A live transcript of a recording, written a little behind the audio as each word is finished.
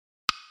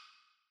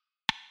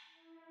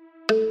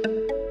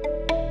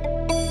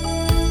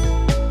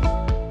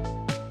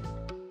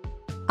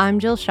I'm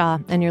Jill Shaw,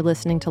 and you're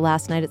listening to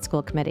Last Night at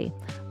School Committee.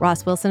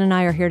 Ross Wilson and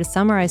I are here to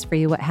summarize for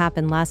you what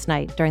happened last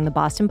night during the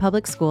Boston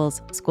Public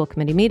Schools School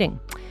Committee meeting.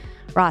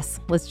 Ross,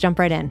 let's jump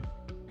right in.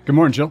 Good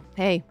morning, Jill.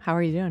 Hey, how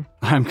are you doing?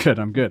 I'm good.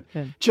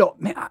 Good. Jill,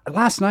 man,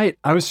 last night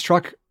I was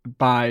struck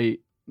by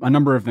a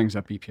number of things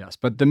at BPS,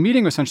 but the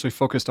meeting essentially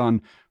focused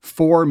on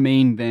four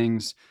main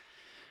things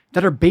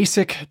that are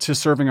basic to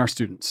serving our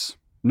students.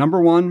 Number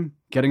one,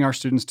 getting our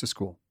students to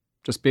school,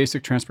 just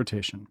basic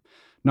transportation.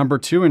 Number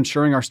two,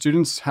 ensuring our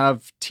students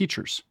have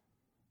teachers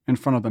in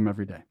front of them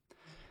every day.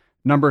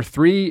 Number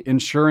three,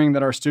 ensuring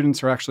that our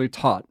students are actually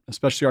taught,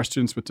 especially our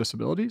students with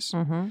disabilities.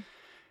 Mm-hmm.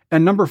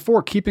 And number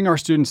four, keeping our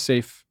students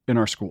safe in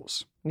our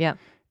schools. Yeah.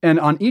 And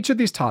on each of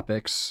these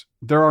topics,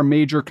 there are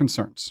major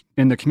concerns.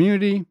 In the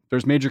community,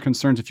 there's major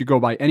concerns. If you go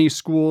by any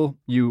school,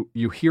 you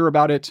hear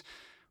about it.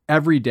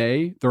 Every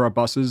day, there are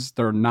buses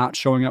that are not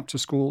showing up to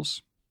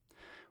schools.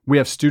 We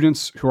have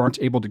students who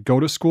aren't able to go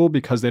to school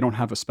because they don't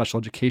have a special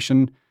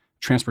education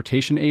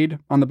transportation aid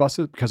on the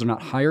buses because they're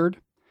not hired.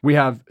 We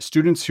have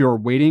students who are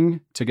waiting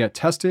to get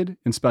tested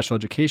in special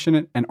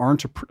education and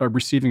aren't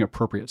receiving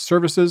appropriate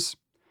services.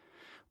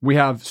 We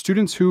have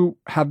students who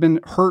have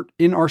been hurt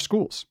in our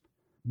schools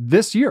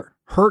this year,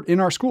 hurt in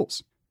our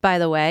schools. By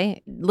the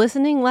way,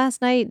 listening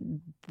last night,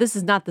 this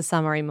is not the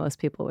summary most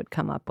people would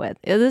come up with.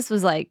 This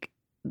was like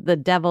the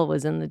devil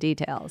was in the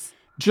details.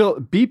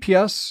 Jill,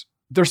 BPS,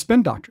 they're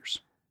spin doctors.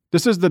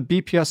 This is the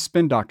BPS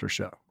Spin Doctor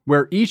Show,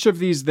 where each of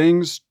these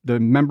things the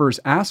members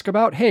ask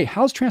about, hey,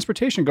 how's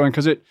transportation going?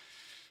 Because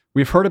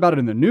we've heard about it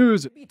in the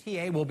news.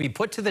 BTA will be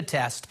put to the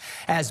test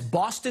as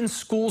Boston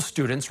school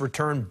students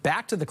return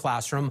back to the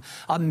classroom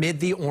amid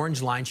the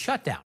Orange Line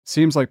shutdown.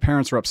 Seems like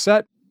parents are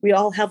upset. We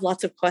all have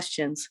lots of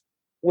questions.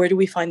 Where do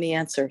we find the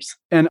answers?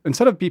 And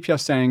instead of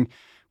BPS saying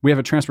we have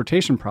a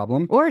transportation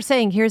problem. Or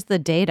saying, here's the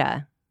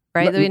data,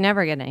 right? We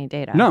never get any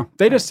data. No,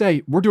 they just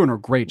say, we're doing a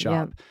great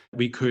job. Yep.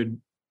 We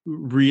could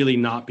really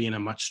not be in a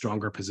much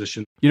stronger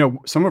position. You know,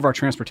 some of our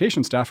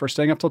transportation staff are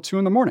staying up till 2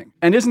 a.m.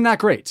 And isn't that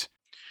great?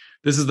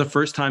 This is the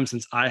first time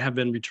since I have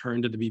been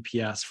returned to the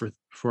BPS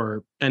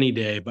for any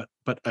day, but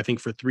I think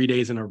for 3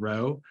 days in a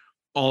row,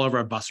 all of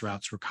our bus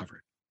routes were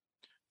covered.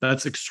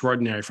 That's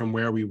extraordinary from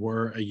where we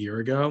were a year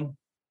ago.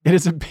 It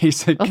is a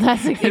basic,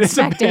 that's it is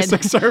a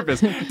basic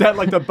service that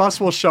like the bus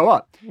will show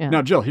up. Yeah.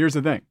 Now, Jill, here's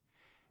the thing.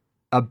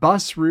 A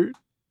bus route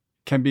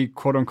can be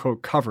quote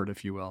unquote covered,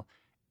 if you will,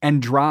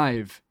 and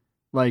drive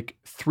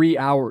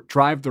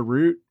the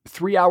route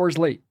 3 hours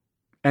late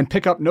and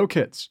pick up no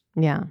kids.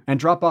 Yeah. And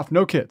drop off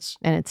no kids.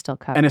 And it's still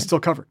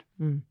covered.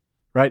 Mm.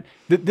 Right?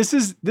 This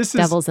is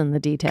devil's in the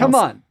details. Come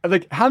on.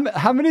 Like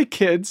how many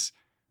kids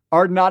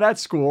are not at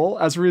school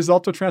as a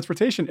result of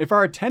transportation? If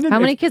our attendance... How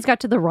many kids got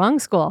to the wrong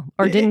school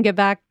or didn't get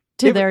back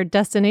to their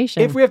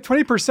destination? If we have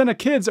 20% of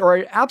kids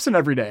are absent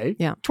every day,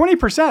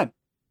 20%.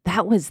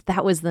 That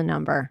was the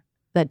number,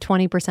 that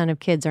 20% of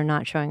kids are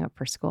not showing up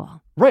for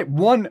school. Right.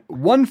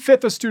 One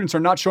fifth of students are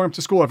not showing up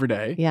to school every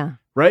day. Yeah.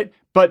 Right.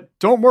 But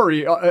don't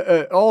worry.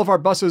 All of our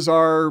buses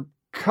are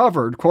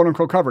covered, quote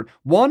unquote covered.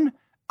 One,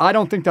 I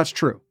don't think that's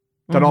true.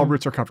 That all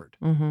routes are covered,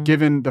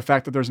 given the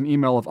fact that there's an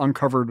email of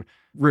uncovered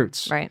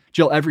routes. Right.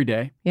 Jill, every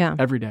day. Yeah.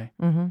 Every day.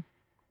 Mm-hmm.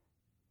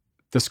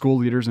 The school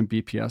leaders in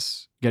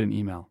BPS get an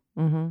email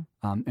in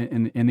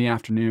the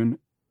afternoon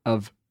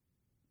of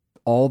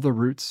all the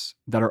routes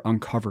that are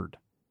uncovered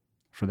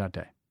for that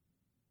day.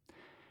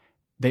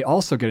 They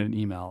also get an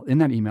email. In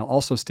that email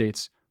also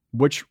states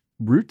which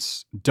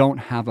routes don't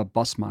have a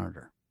bus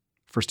monitor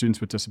for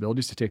students with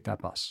disabilities to take that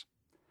bus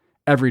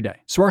every day.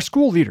 So our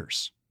school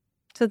leaders...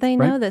 So they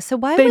know this. So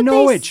why would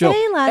they say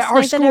Jill. last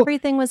night that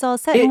everything was all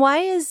set? And why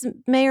is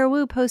Mayor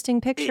Wu posting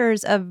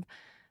pictures of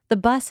the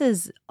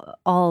buses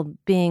all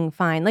being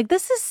fine? Like,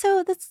 this is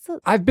so...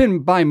 I've been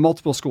by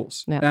multiple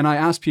schools, and I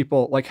ask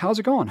people, like, how's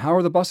it going? How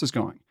are the buses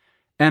going?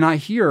 And I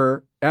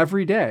hear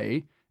every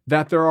day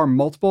that there are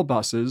multiple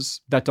buses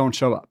that don't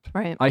show up.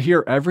 Right. I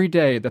hear every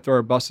day that there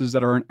are buses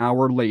that are an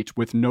hour late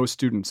with no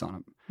students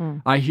on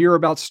them. I hear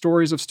about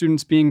stories of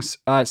students being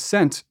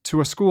sent to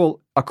a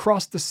school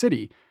across the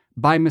city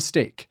by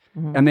mistake,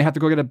 and they have to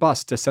go get a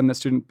bus to send the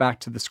student back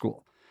to the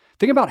school.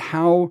 Think about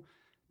how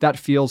that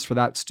feels for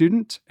that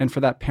student and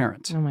for that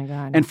parent. Oh my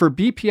God. And for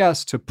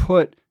BPS to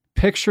put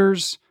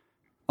pictures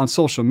on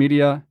social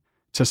media,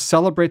 to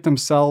celebrate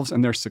themselves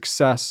and their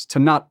success, to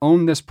not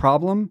own this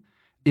problem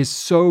is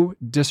so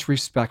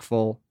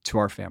disrespectful to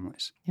our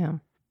families. Yeah.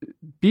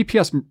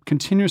 BPS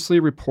continuously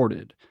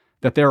reported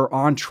that they're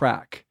on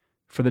track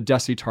for the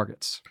DESE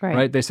targets,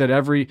 right? They said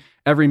every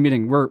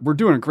meeting, we're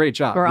doing a great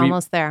job. We're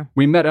almost there.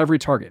 We met every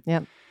target.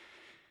 Yep.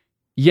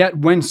 Yet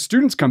when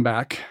students come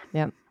back,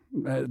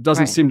 it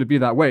doesn't seem to be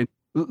that way.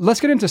 Let's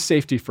get into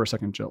safety for a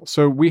second, Jill.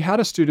 So we had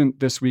a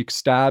student this week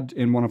stabbed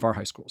in one of our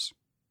high schools.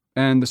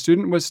 And the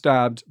student was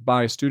stabbed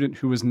by a student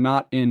who was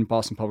not in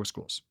Boston Public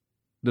Schools.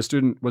 The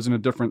student was in a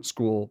different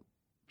school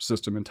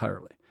system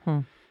entirely.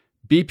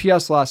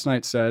 BPS last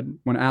night said,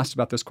 when asked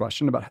about this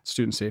question about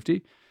student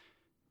safety,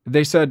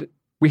 they said,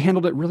 we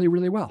handled it really,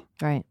 really well.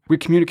 Right. We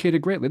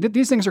communicated greatly.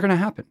 These things are going to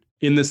happen.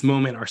 In this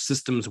moment, our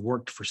systems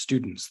worked for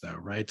students, though,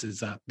 right?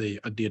 Is that the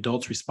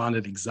adults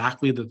responded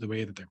exactly the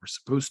way that they were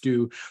supposed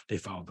to. They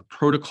followed the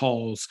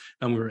protocols,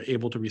 and we were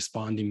able to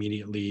respond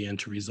immediately and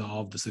to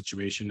resolve the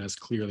situation as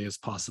clearly as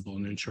possible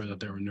and ensure that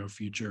there were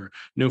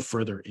no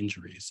further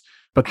injuries.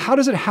 But how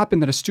does it happen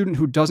that a student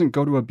who doesn't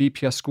go to a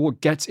BPS school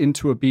gets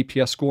into a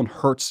BPS school and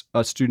hurts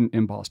a student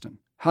in Boston?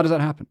 How does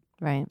that happen?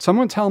 Right.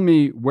 Someone tell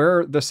me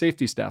where the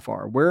safety staff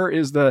are. Where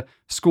is the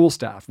school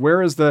staff?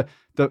 Where is the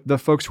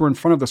folks who are in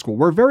front of the school?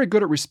 We're very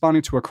good at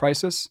responding to a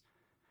crisis,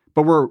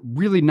 but we're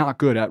really not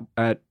good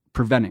at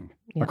preventing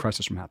a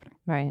crisis from happening.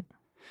 Right.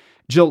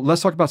 Jill,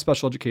 let's talk about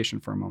special education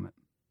for a moment.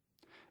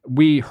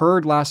 We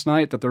heard last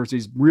night that there's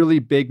these really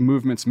big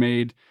movements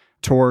made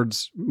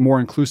towards more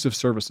inclusive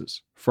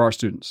services for our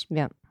students.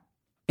 Yeah.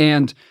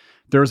 And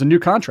there's a new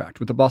contract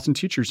with the Boston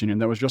Teachers Union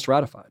that was just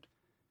ratified.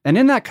 And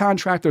in that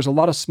contract, there's a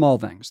lot of small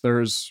things.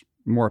 There's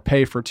more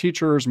pay for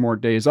teachers, more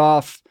days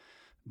off.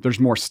 There's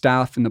more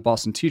staff in the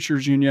Boston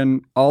Teachers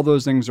Union. All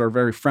those things are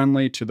very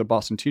friendly to the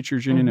Boston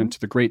Teachers Union and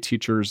to the great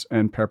teachers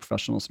and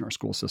paraprofessionals in our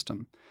school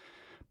system.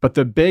 But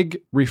the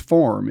big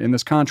reform in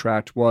this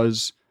contract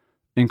was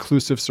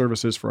inclusive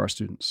services for our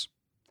students.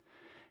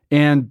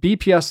 And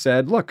BPS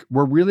said, look,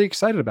 we're really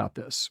excited about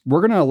this.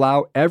 We're going to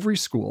allow every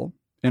school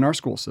in our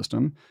school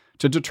system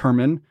to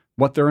determine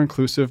what their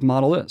inclusive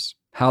model is,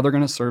 how they're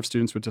going to serve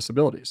students with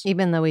disabilities.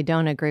 Even though we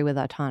don't agree with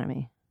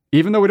autonomy.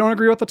 Even though we don't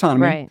agree with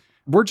autonomy, Right.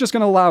 we're just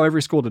going to allow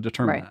every school to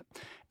determine Right.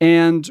 that.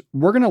 And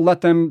we're going to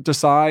let them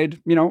decide,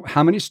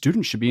 how many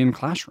students should be in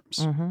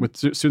classrooms with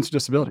students with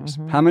disabilities,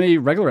 how many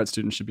regular ed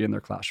students should be in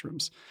their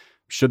classrooms.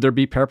 Should there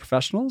be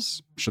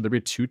paraprofessionals? Should there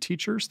be 2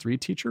 teachers, 3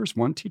 teachers,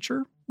 1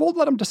 teacher? We'll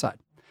let them decide.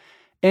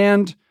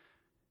 And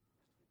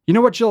you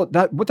know what, Jill?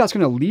 What that's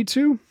going to lead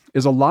to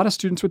is a lot of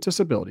students with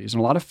disabilities and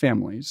a lot of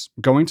families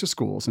going to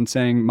schools and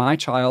saying, my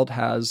child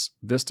has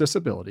this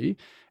disability.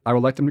 I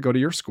would like them to go to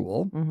your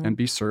school and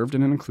be served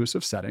in an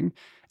inclusive setting.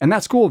 And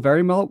that school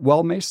very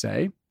well may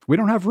say, we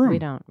don't have room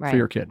for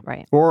your kid.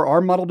 Right. Or our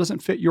model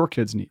doesn't fit your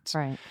kid's needs.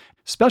 Right.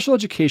 Special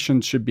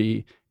education should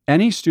be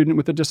any student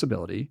with a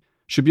disability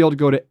should be able to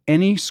go to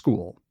any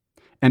school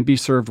and be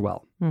served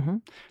well.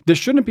 This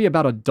shouldn't be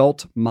about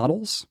adult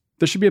models.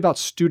 This should be about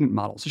student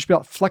models. This should be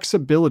about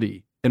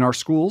flexibility in our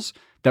schools,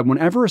 that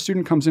whenever a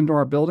student comes into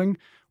our building,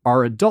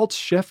 our adults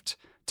shift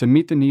to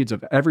meet the needs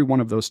of every one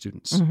of those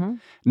students.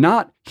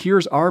 Not,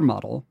 here's our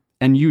model,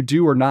 and you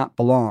do or not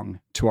belong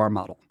to our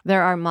model.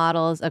 There are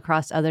models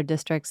across other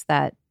districts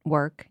that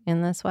work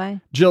in this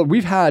way? Jill,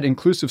 we've had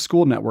inclusive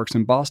school networks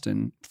in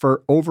Boston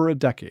for over a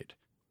decade.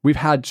 We've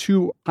had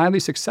 2 highly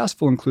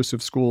successful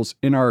inclusive schools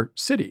in our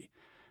city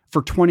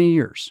for 20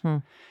 years.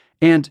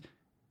 And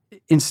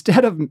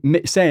instead of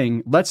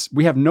saying,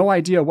 we have no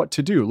idea what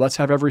to do, let's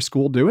have every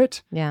school do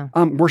it. Yeah.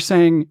 We're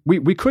saying,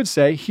 we could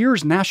say,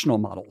 here's national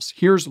models.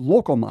 Here's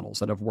local models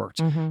that have worked.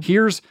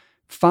 Here's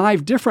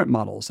 5 different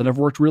models that have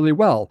worked really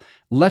well.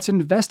 Let's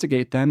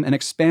investigate them and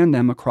expand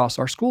them across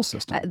our school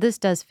system. This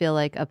does feel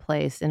like a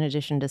place, in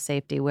addition to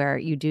safety, where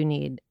you do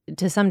need,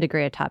 to some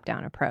degree, a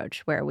top-down approach,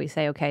 where we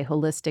say, okay,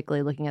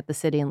 holistically looking at the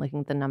city and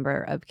looking at the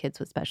number of kids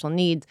with special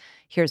needs,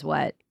 here's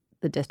what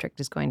the district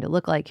is going to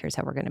look like. Here's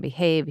how we're going to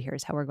behave.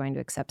 Here's how we're going to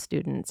accept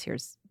students.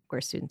 Here's where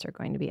students are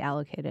going to be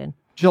allocated.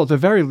 Jill, at the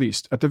very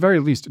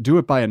least, do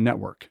it by a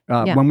network.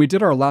 When we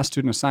did our last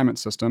student assignment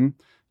system,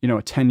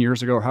 10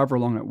 years ago, or however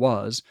long it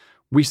was,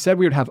 we said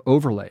we would have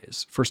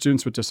overlays for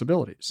students with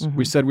disabilities.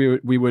 We said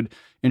we would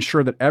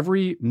ensure that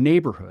every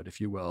neighborhood,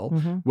 if you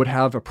will, would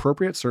have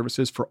appropriate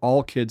services for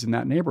all kids in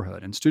that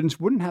neighborhood. And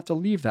students wouldn't have to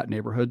leave that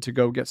neighborhood to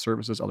go get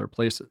services other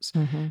places.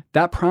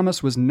 That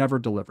promise was never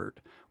delivered.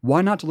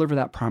 Why not deliver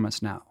that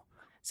promise now?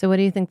 So what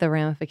do you think the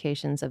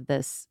ramifications of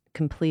this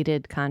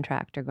completed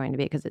contract are going to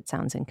be? Because it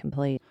sounds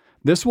incomplete.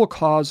 This will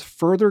cause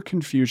further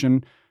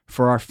confusion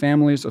for our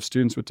families of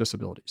students with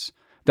disabilities.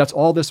 That's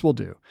all this will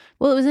do.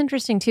 Well, it was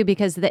interesting, too,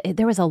 because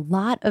there was a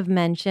lot of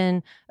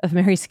mention of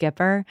Mary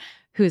Skipper,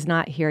 who's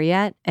not here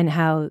yet, and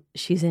how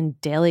she's in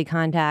daily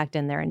contact,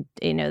 and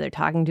they're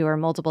talking to her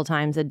multiple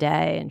times a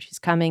day, and she's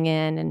coming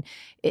in. And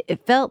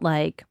it felt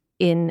like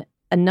in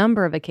a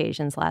number of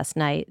occasions last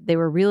night, they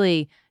were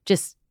really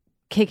just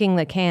kicking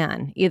the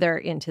can either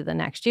into the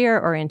next year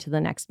or into the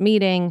next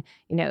meeting.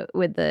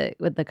 With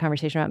the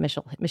conversation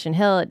about Mission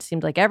Hill, it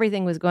seemed like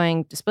everything was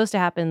supposed to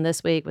happen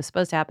this week, was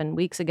supposed to happen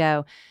weeks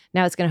ago.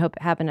 Now it's going to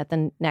happen at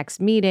the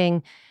next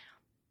meeting.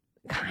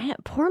 Kind of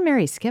poor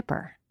Mary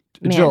Skipper.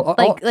 Man, Jill,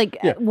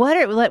 yeah.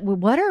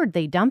 What are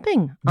they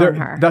dumping on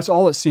her? That's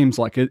all it seems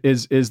like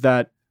is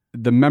that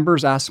the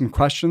members ask some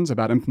questions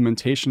about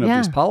implementation of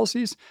these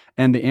policies,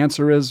 and the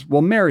answer is,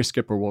 well, Mary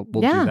Skipper will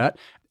do that.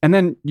 And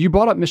then you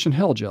brought up Mission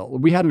Hill, Jill.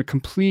 We had a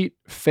complete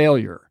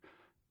failure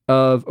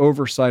of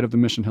oversight of the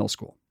Mission Hill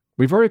School.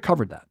 We've already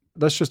covered that.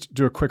 Let's just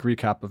do a quick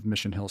recap of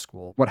Mission Hill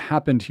School. What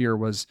happened here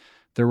was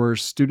there were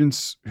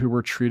students who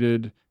were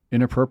treated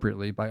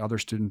inappropriately by other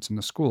students in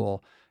the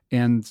school,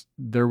 and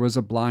there was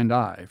a blind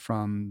eye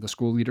from the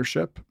school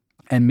leadership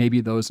and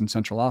maybe those in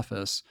central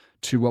office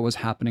to what was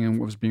happening and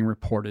what was being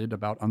reported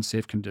about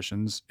unsafe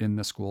conditions in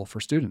the school for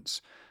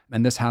students.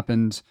 And this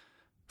happened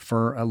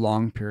for a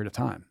long period of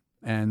time.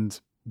 And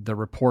the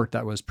report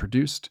that was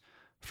produced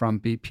from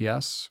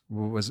BPS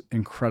was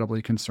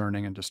incredibly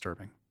concerning and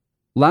disturbing.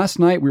 Last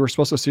night, we were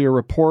supposed to see a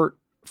report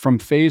from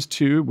phase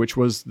 2, which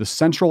was the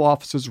central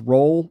office's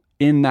role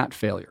in that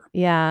failure.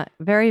 Yeah,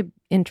 very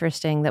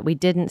interesting that we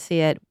didn't see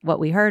it. What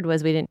we heard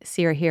was we didn't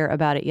see or hear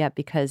about it yet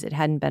because it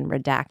hadn't been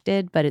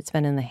redacted, but it's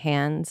been in the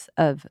hands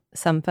of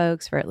some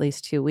folks for at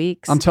least 2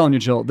 weeks. I'm telling you,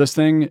 Jill, this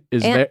thing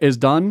is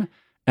done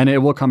and it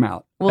will come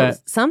out. Well,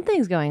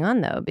 something's going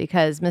on though,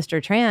 because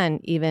Mr. Tran,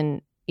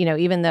 even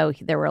though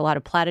there were a lot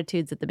of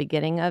platitudes at the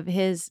beginning of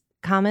his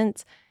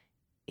comments,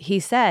 he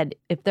said,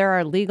 if there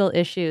are legal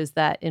issues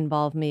that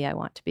involve me, I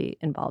want to be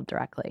involved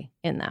directly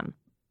in them.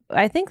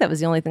 I think that was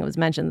the only thing that was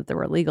mentioned, that there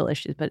were legal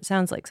issues, but it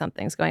sounds like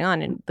something's going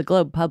on. And the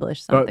Globe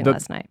published something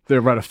last night. They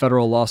read a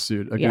federal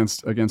lawsuit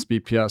against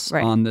BPS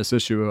on this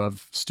issue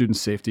of student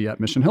safety at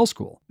Mission Hill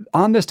School.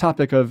 On this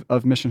topic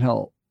of Mission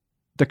Hill,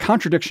 the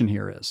contradiction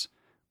here is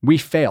we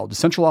failed. The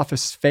central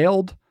office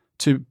failed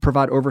to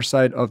provide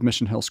oversight of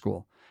Mission Hill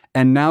School.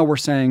 And now we're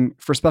saying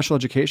for special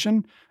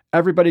education,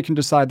 everybody can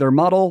decide their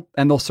model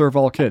and they'll serve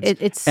all kids.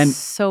 It's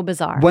so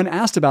bizarre. When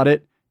asked about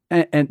it,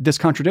 and this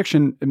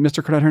contradiction,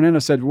 Mr.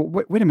 Cordet-Hernandez said,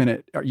 well, wait a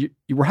minute,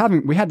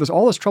 we had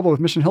all this trouble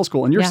with Mission Hill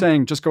School, and you're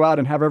saying just go out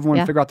and have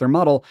everyone figure out their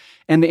model.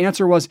 And the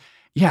answer was,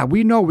 yeah,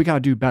 we know we got to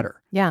do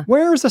better. Yeah.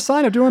 Where is the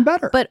sign of doing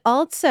better? But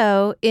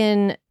also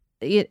in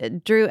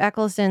Drew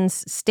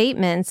Eccleston's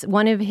statements,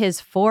 one of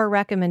his 4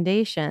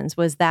 recommendations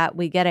was that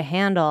we get a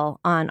handle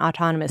on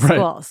autonomous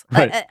schools.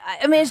 Right.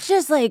 I mean, it's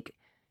just like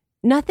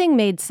nothing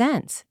made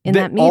sense in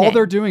that meeting. All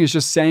they're doing is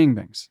just saying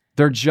things.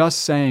 They're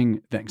just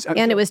saying things.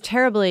 And it was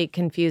terribly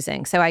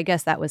confusing. So I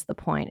guess that was the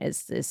point,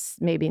 is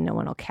maybe no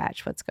one will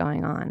catch what's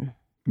going on.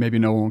 Maybe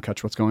no one will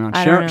catch what's going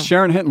on.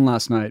 Sharon Hinton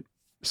last night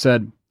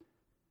said,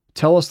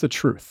 tell us the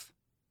truth.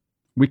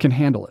 We can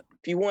handle it.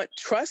 If you want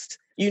trust,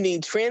 you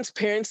need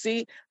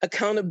transparency,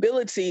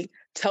 accountability.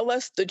 Tell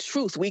us the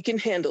truth. We can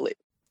handle it.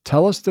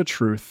 Tell us the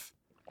truth.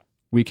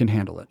 We can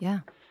handle it.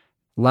 Yeah.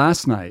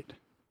 Last night,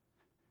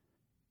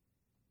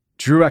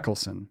 Drew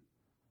Eccleston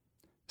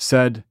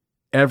said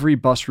every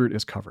bus route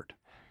is covered.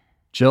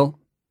 Jill,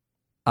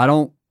 I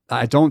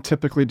don't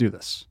typically do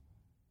this.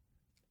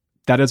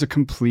 That is a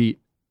complete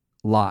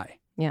lie.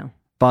 Yeah.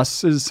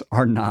 Buses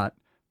are not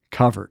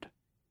covered.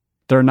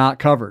 They're not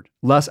covered.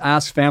 Let's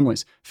ask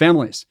families.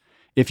 Families,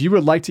 if you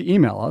would like to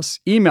email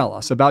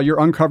us about your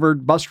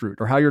uncovered bus route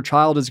or how your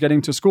child is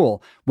getting to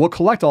school. We'll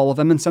collect all of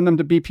them and send them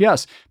to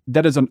BPS.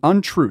 That is an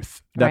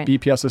untruth that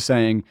BPS is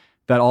saying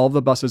that all of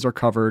the buses are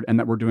covered and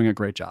that we're doing a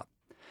great job.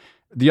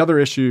 The other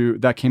issue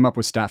that came up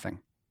was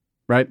staffing,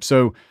 right?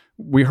 So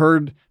we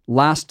heard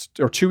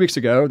 2 weeks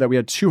ago that we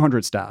had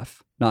 200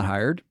 staff not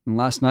hired. And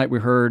last night we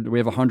heard we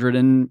have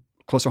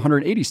close to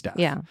 180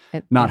 staff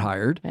not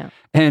hired. Yeah.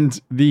 And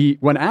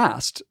when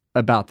asked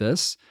about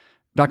this,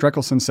 Dr.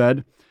 Eccleston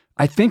said,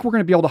 I think we're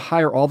going to be able to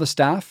hire all the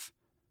staff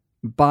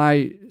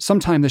by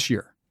sometime this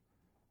year.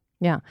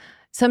 Yeah.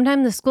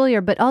 Sometime this school year,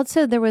 but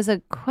also there was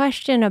a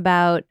question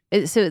about,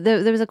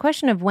 there was a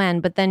question of when,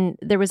 but then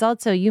there was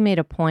also, you made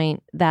a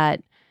point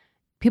that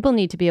people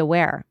need to be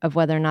aware of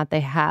whether or not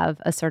they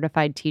have a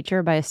certified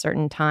teacher by a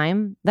certain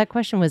time. That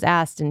question was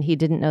asked and he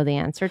didn't know the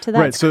answer to that.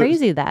 Right, it's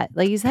crazy that,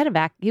 like,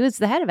 he was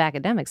the head of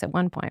academics at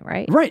one point,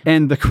 right? Right.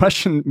 And the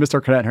question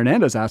Mr.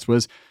 Cordet-Hernandez asked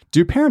was,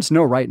 do parents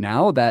know right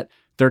now that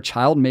their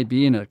child may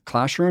be in a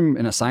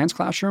science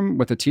classroom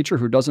with a teacher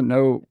who doesn't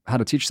know how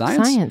to teach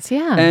science? Science,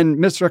 yeah. And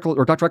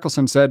Dr.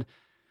 Eccleston said,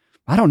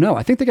 I don't know.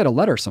 I think they get a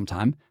letter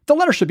sometime. The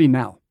letter should be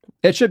now.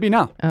 It should be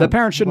now. The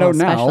parents should know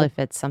now. Especially if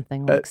it's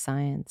something like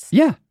science.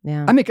 Yeah.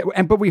 Yeah. I mean,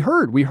 but we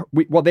heard,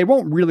 well, they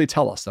won't really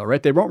tell us though,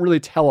 right? They won't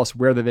really tell us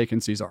where the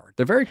vacancies are.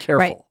 They're very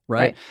careful,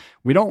 right?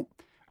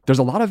 There's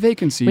a lot of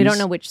vacancies. We don't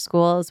know which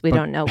schools. We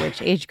don't know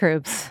which age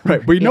groups.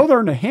 Right. We know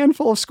they're in a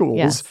handful of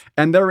schools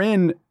and they're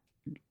in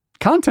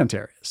content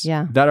areas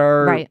that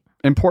are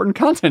important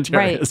content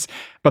areas.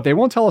 But they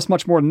won't tell us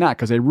much more than that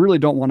because they really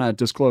don't want to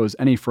disclose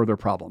any further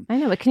problem. I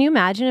know, but can you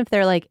imagine if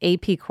they're like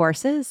AP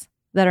courses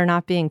that are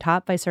not being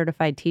taught by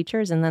certified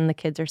teachers and then the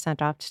kids are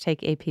sent off to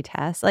take AP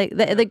tests? Like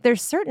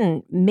there's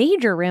certain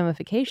major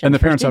ramifications. And the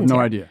parents have no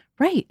idea.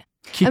 Right.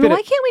 Why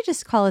can't we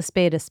just call a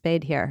spade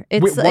here?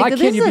 It's why can't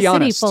this you is be a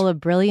city honest? full of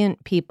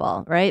brilliant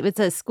people, right? It's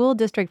a school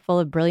district full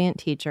of brilliant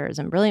teachers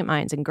and brilliant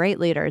minds and great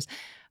leaders.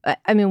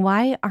 I mean,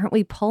 why aren't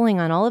we pulling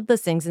on all of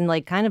those things and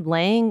like kind of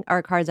laying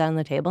our cards out on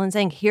the table and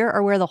saying, here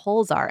are where the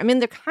holes are? I mean,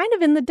 they're kind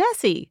of in the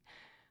DESE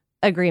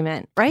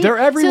agreement, right? They're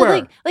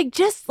everywhere.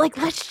 So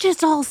let's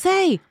just all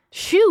say,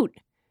 shoot,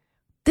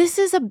 this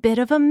is a bit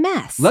of a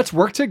mess. Let's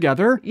work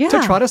together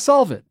to try to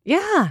solve it.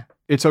 Yeah.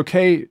 It's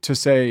okay to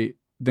say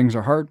things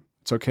are hard.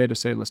 It's okay to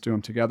say, let's do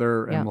them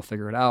together and we'll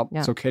figure it out. Yeah.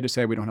 It's okay to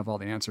say we don't have all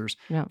the answers.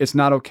 Yeah. It's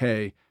not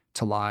okay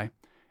to lie.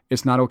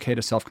 It's not okay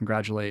to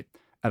self-congratulate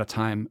at a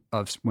time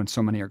of when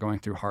so many are going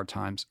through hard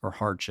times or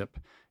hardship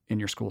in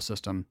your school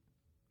system.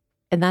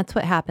 And that's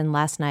what happened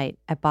last night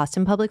at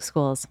Boston Public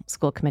Schools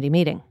school committee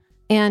meeting.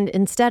 And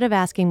instead of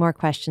asking more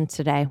questions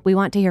today, we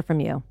want to hear from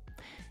you.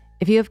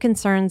 If you have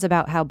concerns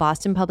about how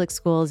Boston Public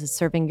Schools is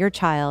serving your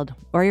child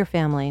or your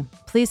family,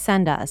 please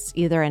send us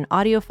either an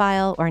audio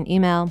file or an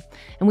email,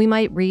 and we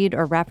might read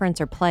or reference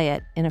or play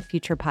it in a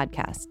future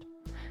podcast.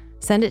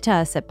 Send it to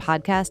us at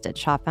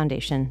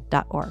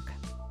podcast@shawfoundation.org.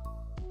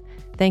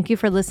 Thank you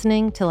for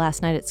listening to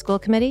Last Night at School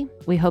Committee.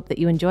 We hope that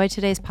you enjoyed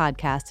today's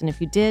podcast, and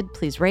if you did,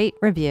 please rate,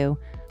 review,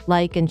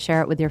 like, and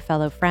share it with your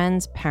fellow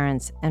friends,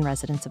 parents, and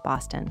residents of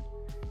Boston.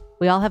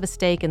 We all have a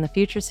stake in the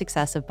future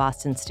success of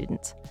Boston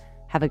students.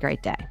 Have a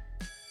great day.